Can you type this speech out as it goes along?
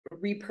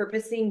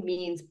repurposing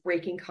means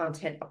breaking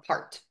content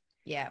apart.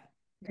 Yeah.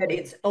 That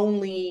it's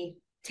only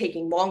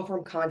taking long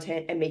form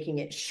content and making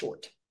it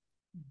short.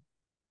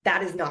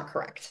 That is not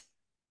correct.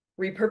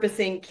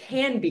 Repurposing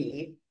can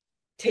be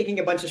taking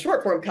a bunch of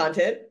short form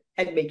content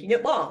and making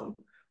it long,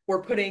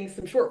 or putting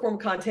some short form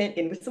content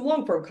in with some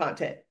long form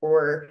content,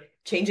 or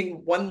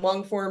changing one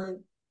long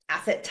form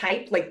asset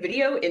type like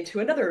video into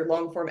another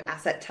long form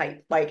asset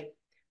type like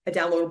a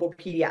downloadable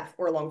PDF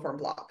or a long form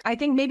blog. I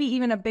think maybe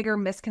even a bigger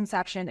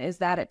misconception is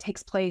that it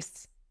takes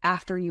place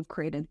after you've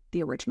created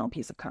the original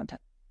piece of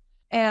content.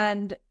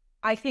 And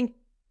I think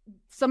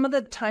some of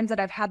the times that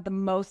I've had the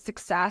most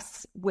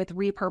success with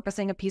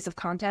repurposing a piece of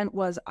content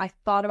was I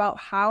thought about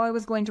how I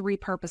was going to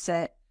repurpose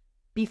it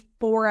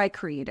before I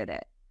created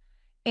it.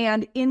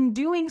 And in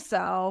doing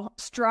so,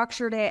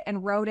 structured it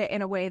and wrote it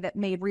in a way that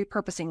made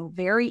repurposing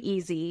very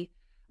easy,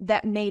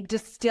 that made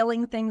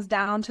distilling things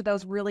down to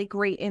those really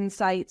great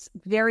insights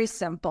very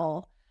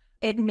simple.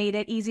 It made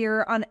it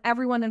easier on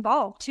everyone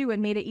involved too. It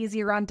made it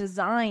easier on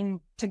design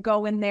to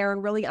go in there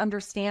and really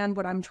understand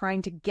what I'm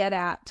trying to get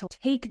at, to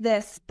take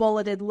this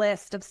bulleted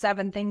list of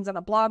 7 things on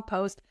a blog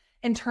post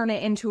and turn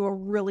it into a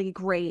really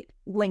great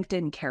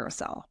LinkedIn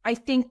carousel. I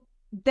think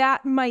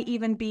that might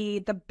even be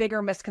the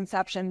bigger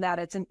misconception, that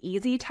it's an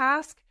easy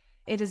task.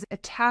 It is a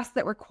task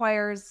that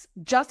requires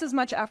just as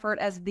much effort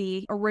as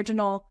the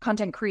original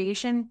content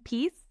creation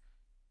piece,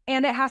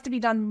 and it has to be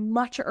done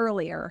much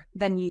earlier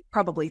than you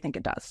probably think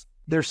it does.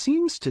 There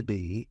seems to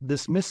be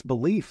this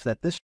misbelief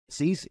that this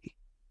is easy,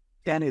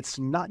 and it's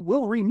not.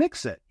 We'll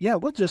remix it. Yeah,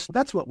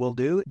 that's what we'll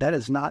do. That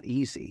is not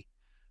easy.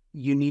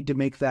 You need to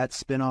make that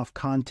spin-off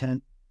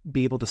content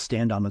be able to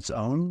stand on its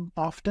own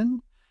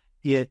often.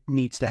 It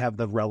needs to have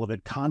the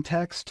relevant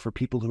context for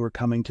people who are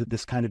coming to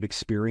this kind of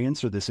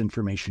experience or this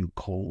information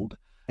cold.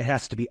 It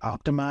has to be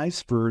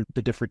optimized for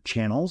the different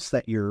channels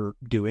that you're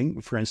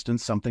doing. For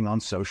instance, something on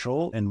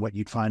social and what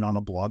you'd find on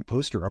a blog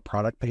post or a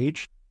product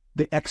page.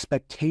 The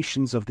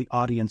expectations of the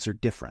audience are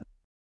different.